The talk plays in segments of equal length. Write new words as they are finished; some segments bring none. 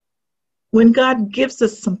When God gives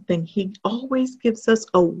us something, he always gives us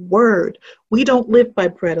a word. We don't live by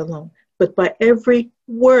bread alone, but by every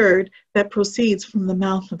word that proceeds from the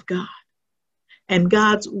mouth of God. And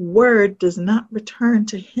God's word does not return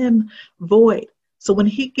to him void. So when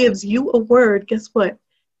he gives you a word, guess what?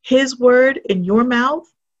 His word in your mouth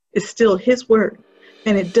is still his word,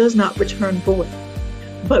 and it does not return void.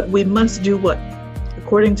 But we must do what?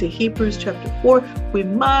 According to Hebrews chapter 4, we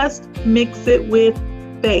must mix it with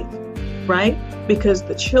faith, right? Because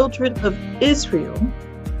the children of Israel,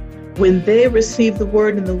 when they received the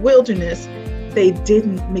word in the wilderness, they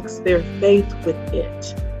didn't mix their faith with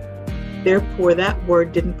it. Therefore, that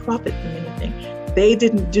word didn't profit them anything. They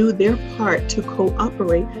didn't do their part to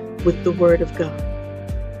cooperate with the word of God.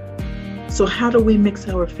 So how do we mix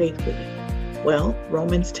our faith with it? Well,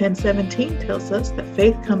 Romans 10:17 tells us that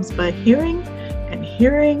faith comes by hearing, and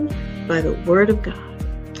hearing by the word of God.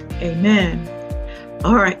 Amen.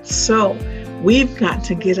 All right, so we've got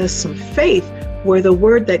to get us some faith where the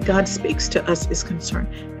word that God speaks to us is concerned.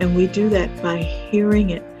 And we do that by hearing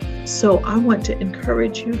it. So I want to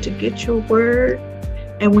encourage you to get your word.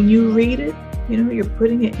 And when you read it, you're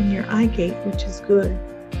putting it in your eye gate, which is good.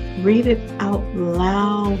 Read it out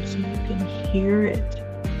loud so you can hear it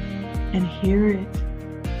and hear it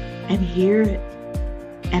and hear it.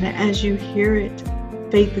 And as you hear it,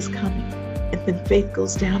 faith is coming. And then faith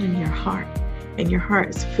goes down in your heart. And your heart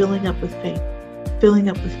is filling up with faith, filling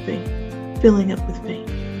up with faith, filling up with faith.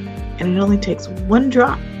 And it only takes one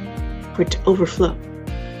drop for it to overflow.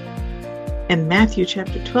 And Matthew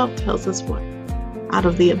chapter 12 tells us what? Out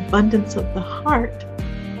of the abundance of the heart,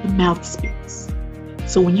 the mouth speaks.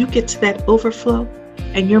 So when you get to that overflow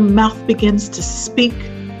and your mouth begins to speak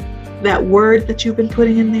that word that you've been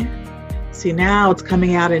putting in there, see, now it's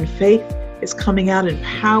coming out in faith, it's coming out in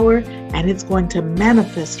power, and it's going to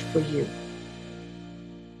manifest for you.